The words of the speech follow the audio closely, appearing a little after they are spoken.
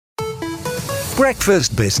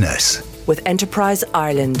Breakfast Business with Enterprise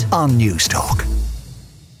Ireland on Newstalk.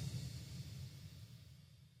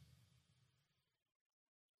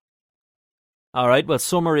 All right, well,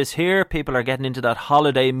 summer is here. People are getting into that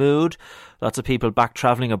holiday mood. Lots of people back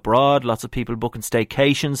travelling abroad. Lots of people booking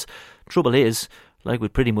staycations. Trouble is, like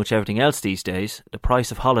with pretty much everything else these days, the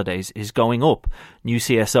price of holidays is going up. New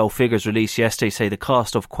CSO figures released yesterday say the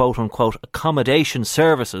cost of quote-unquote accommodation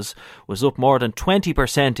services was up more than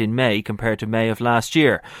 20% in May compared to May of last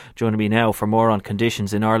year. Joining me now for more on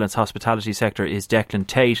conditions in Ireland's hospitality sector is Declan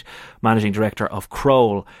Tate, Managing Director of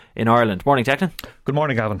Kroll in Ireland. Morning, Declan. Good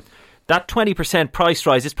morning, Gavin. That 20% price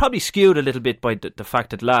rise is probably skewed a little bit by the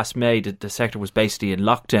fact that last May the sector was basically in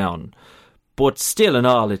lockdown. But still in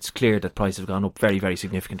all, it's clear that prices have gone up very, very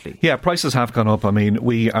significantly. Yeah, prices have gone up. I mean,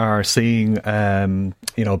 we are seeing,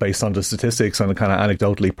 based on the statistics and kind of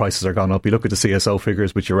anecdotally, prices are gone up. You look at the CSO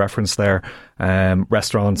figures, which you referenced there,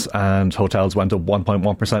 restaurants and hotels went up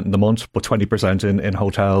 1.1% in the month, but 20% in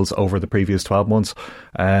hotels over the previous 12 months,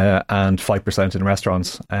 and 5% in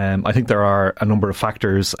restaurants. I think there are a number of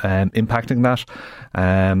factors impacting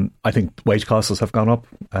that. I think wage costs have gone up.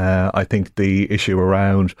 I think the issue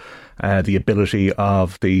around the ability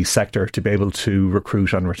of the sector to be able to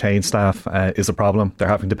recruit and retain staff is a problem. They're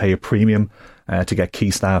having to pay a premium to get key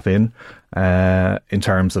staff in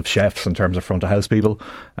terms of chefs, in terms of front of house people.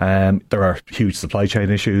 There are huge supply chain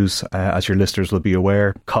issues, as your listeners will be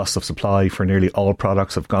aware. Costs of supply for nearly all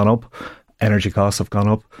products have gone up. Energy costs have gone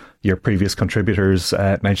up. Your previous contributors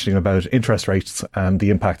mentioning about interest rates and the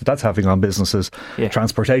impact that that's having on businesses,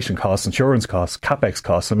 transportation costs, insurance costs, capex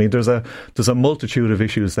costs. I mean, there's a multitude of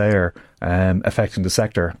issues there affecting the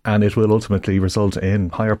sector, and it will ultimately result in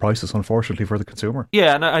higher prices, unfortunately, for the consumer.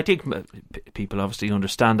 Yeah, and I think people obviously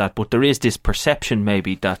understand that, but there is this perception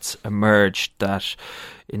maybe that's emerged that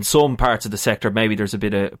in some parts of the sector, maybe there's a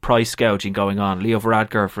bit of price gouging going on. Leo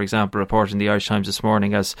Varadkar, for example, reported in the Irish Times this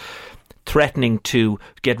morning as threatening to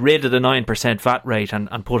get rid of the 9% VAT rate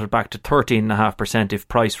and put it back to 13.5% if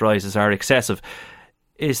price rises are excessive.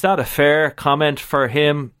 Is that a fair comment for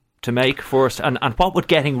him to make first? And what would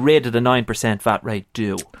getting rid of the 9% VAT rate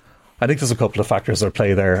do? I think there's a couple of factors at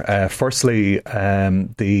play there. Firstly,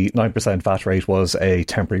 the 9% VAT rate was a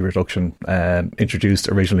temporary reduction introduced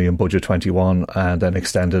originally in Budget 21 and then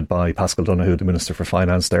extended by Paschal Donohoe, the Minister for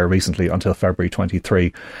Finance, there recently until February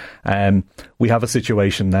 23. We have a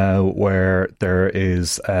situation now where there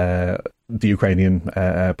is the Ukrainian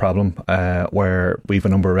problem, where we have a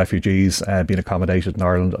number of refugees being accommodated in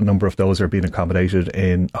Ireland. A number of those are being accommodated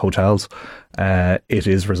in hotels. It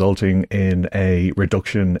is resulting in a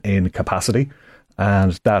reduction in capacity,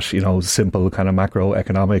 and that, simple kind of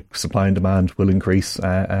macroeconomic supply and demand will increase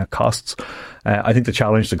costs. I think the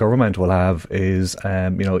challenge the government will have is,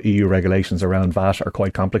 EU regulations around VAT are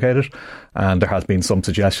quite complicated, and there has been some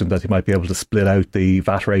suggestion that they might be able to split out the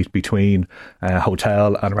VAT rate between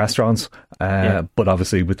hotel and restaurants. But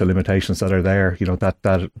obviously, with the limitations that are there,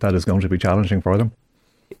 that is going to be challenging for them.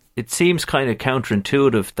 It seems kind of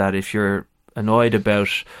counterintuitive that if you're annoyed about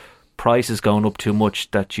prices going up too much,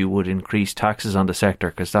 that you would increase taxes on the sector,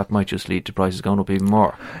 because that might just lead to prices going up even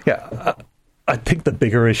more. Yeah, I think the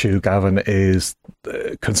bigger issue, Gavin, is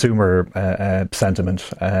consumer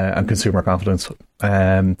sentiment and consumer confidence.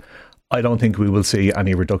 I don't think we will see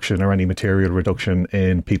any reduction or any material reduction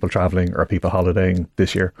in people travelling or people holidaying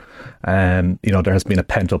this year. There has been a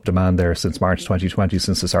pent-up demand there since March 2020,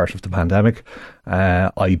 since the start of the pandemic.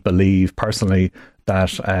 I believe personally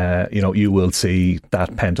that you will see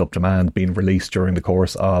that pent-up demand being released during the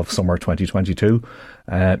course of summer 2022.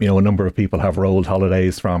 A number of people have rolled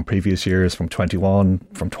holidays from previous years, from 21,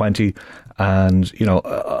 from 20, and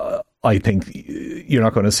I think you're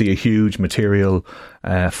not going to see a huge material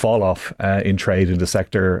fall off in trade in the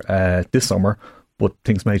sector this summer, but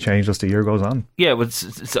things may change as the year goes on. Yeah, well,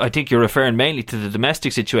 I think you're referring mainly to the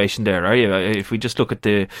domestic situation there, are you? If we just look at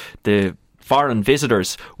the foreign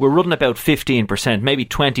visitors, we're running about 15%, maybe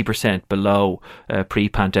 20% below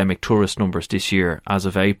pre-pandemic tourist numbers this year as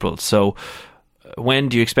of April. So when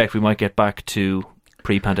do you expect we might get back to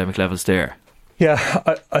pre-pandemic levels there? Yeah,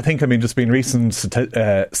 I think, there's been recent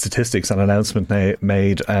statistics and announcement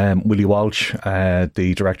made. Willie Walsh,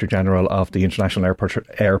 the Director General of the International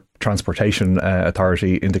Air Transportation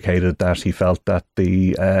Authority, indicated that he felt that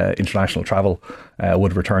the international travel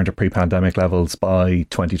would return to pre-pandemic levels by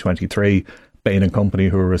 2023. Bain and Company,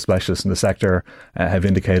 who are a specialist in the sector, have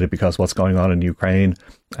indicated, because what's going on in Ukraine,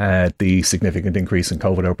 the significant increase in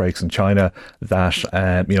COVID outbreaks in China, that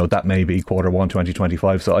that may be Q1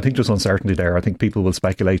 2025. So I think there's uncertainty there. I think people will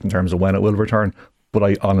speculate in terms of when it will return, but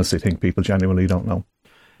I honestly think people genuinely don't know.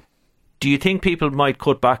 Do you think people might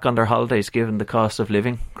cut back on their holidays given the cost of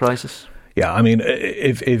living crisis? Yeah, I mean,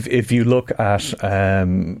 if you look at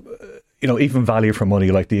even value for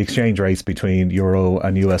money, like the exchange rates between euro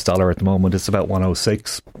and US dollar at the moment, it's about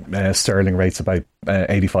 106. Sterling rates about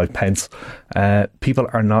 85 pence. People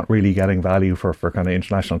are not really getting value for kind of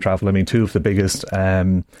international travel. I mean, two of the biggest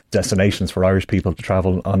destinations for Irish people to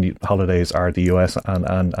travel on holidays are the US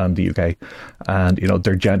and the UK, and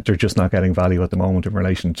they're just not getting value at the moment in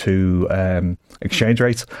relation to exchange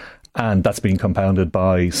rates. And that's being compounded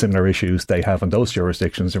by similar issues they have in those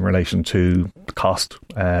jurisdictions in relation to cost.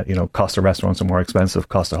 Cost of restaurants are more expensive,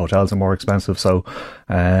 cost of hotels are more expensive. So,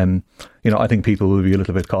 I think people will be a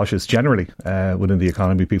little bit cautious. Generally, within the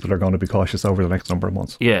economy, people are going to be cautious over the next number of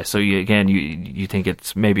months. Yeah, so you think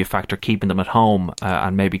it's maybe a factor keeping them at home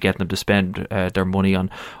and maybe getting them to spend their money on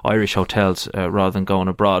Irish hotels rather than going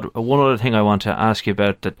abroad. One other thing I want to ask you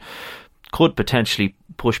about that could potentially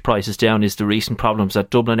push prices down is the recent problems at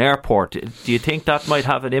Dublin Airport. Do you think that might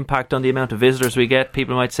have an impact on the amount of visitors we get?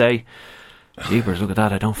 People might say, jeepers, look at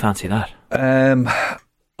that, I don't fancy that.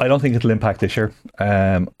 I don't think it'll impact this year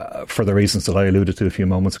for the reasons that I alluded to a few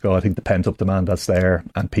moments ago. I think the pent-up demand that's there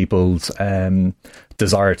and people's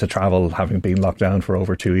desire to travel, having been locked down for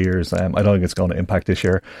over 2 years, I don't think it's going to impact this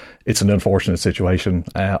year. It's an unfortunate situation.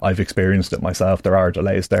 I've experienced it myself. There are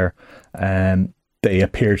delays there. They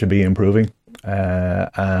appear to be improving,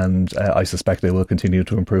 and I suspect they will continue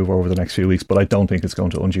to improve over the next few weeks, but I don't think it's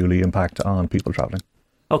going to unduly impact on people travelling.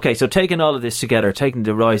 Okay, so taking all of this together, taking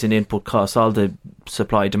the rise in input costs, all the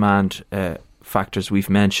supply-demand factors we've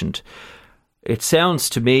mentioned, it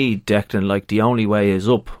sounds to me, Declan, like the only way is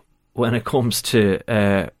up when it comes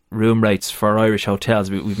to room rates for Irish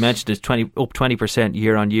hotels. We've mentioned it's up 20%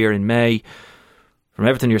 year on year in May. From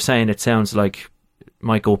everything you're saying, it sounds like it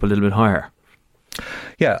might go up a little bit higher.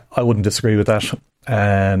 Yeah, I wouldn't disagree with that.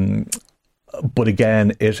 But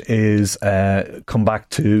again, it is come back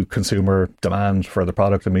to consumer demand for the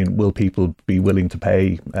product. I mean, will people be willing to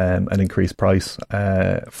pay an increased price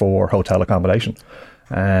for hotel accommodation?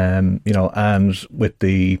 And with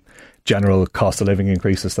the general cost of living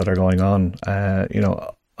increases that are going on,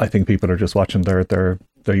 I think people are just watching their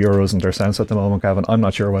euros and their cents at the moment, Gavin. I'm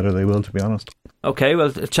not sure whether they will, to be honest. Okay,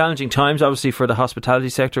 well, challenging times, obviously, for the hospitality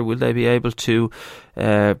sector. Will they be able to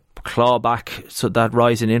claw back so that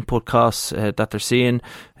rise in input costs that they're seeing?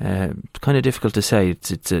 Kind of difficult to say.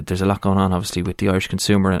 There's a lot going on, obviously, with the Irish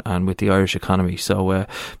consumer and with the Irish economy. So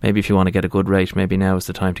maybe if you want to get a good rate, maybe now is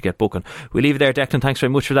the time to get booking. We'll leave it there, Declan. Thanks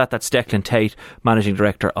very much for that. That's Declan Tate, Managing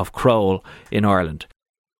Director of Kroll in Ireland.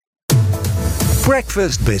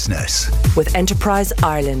 Breakfast Business with Enterprise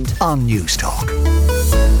Ireland on Newstalk.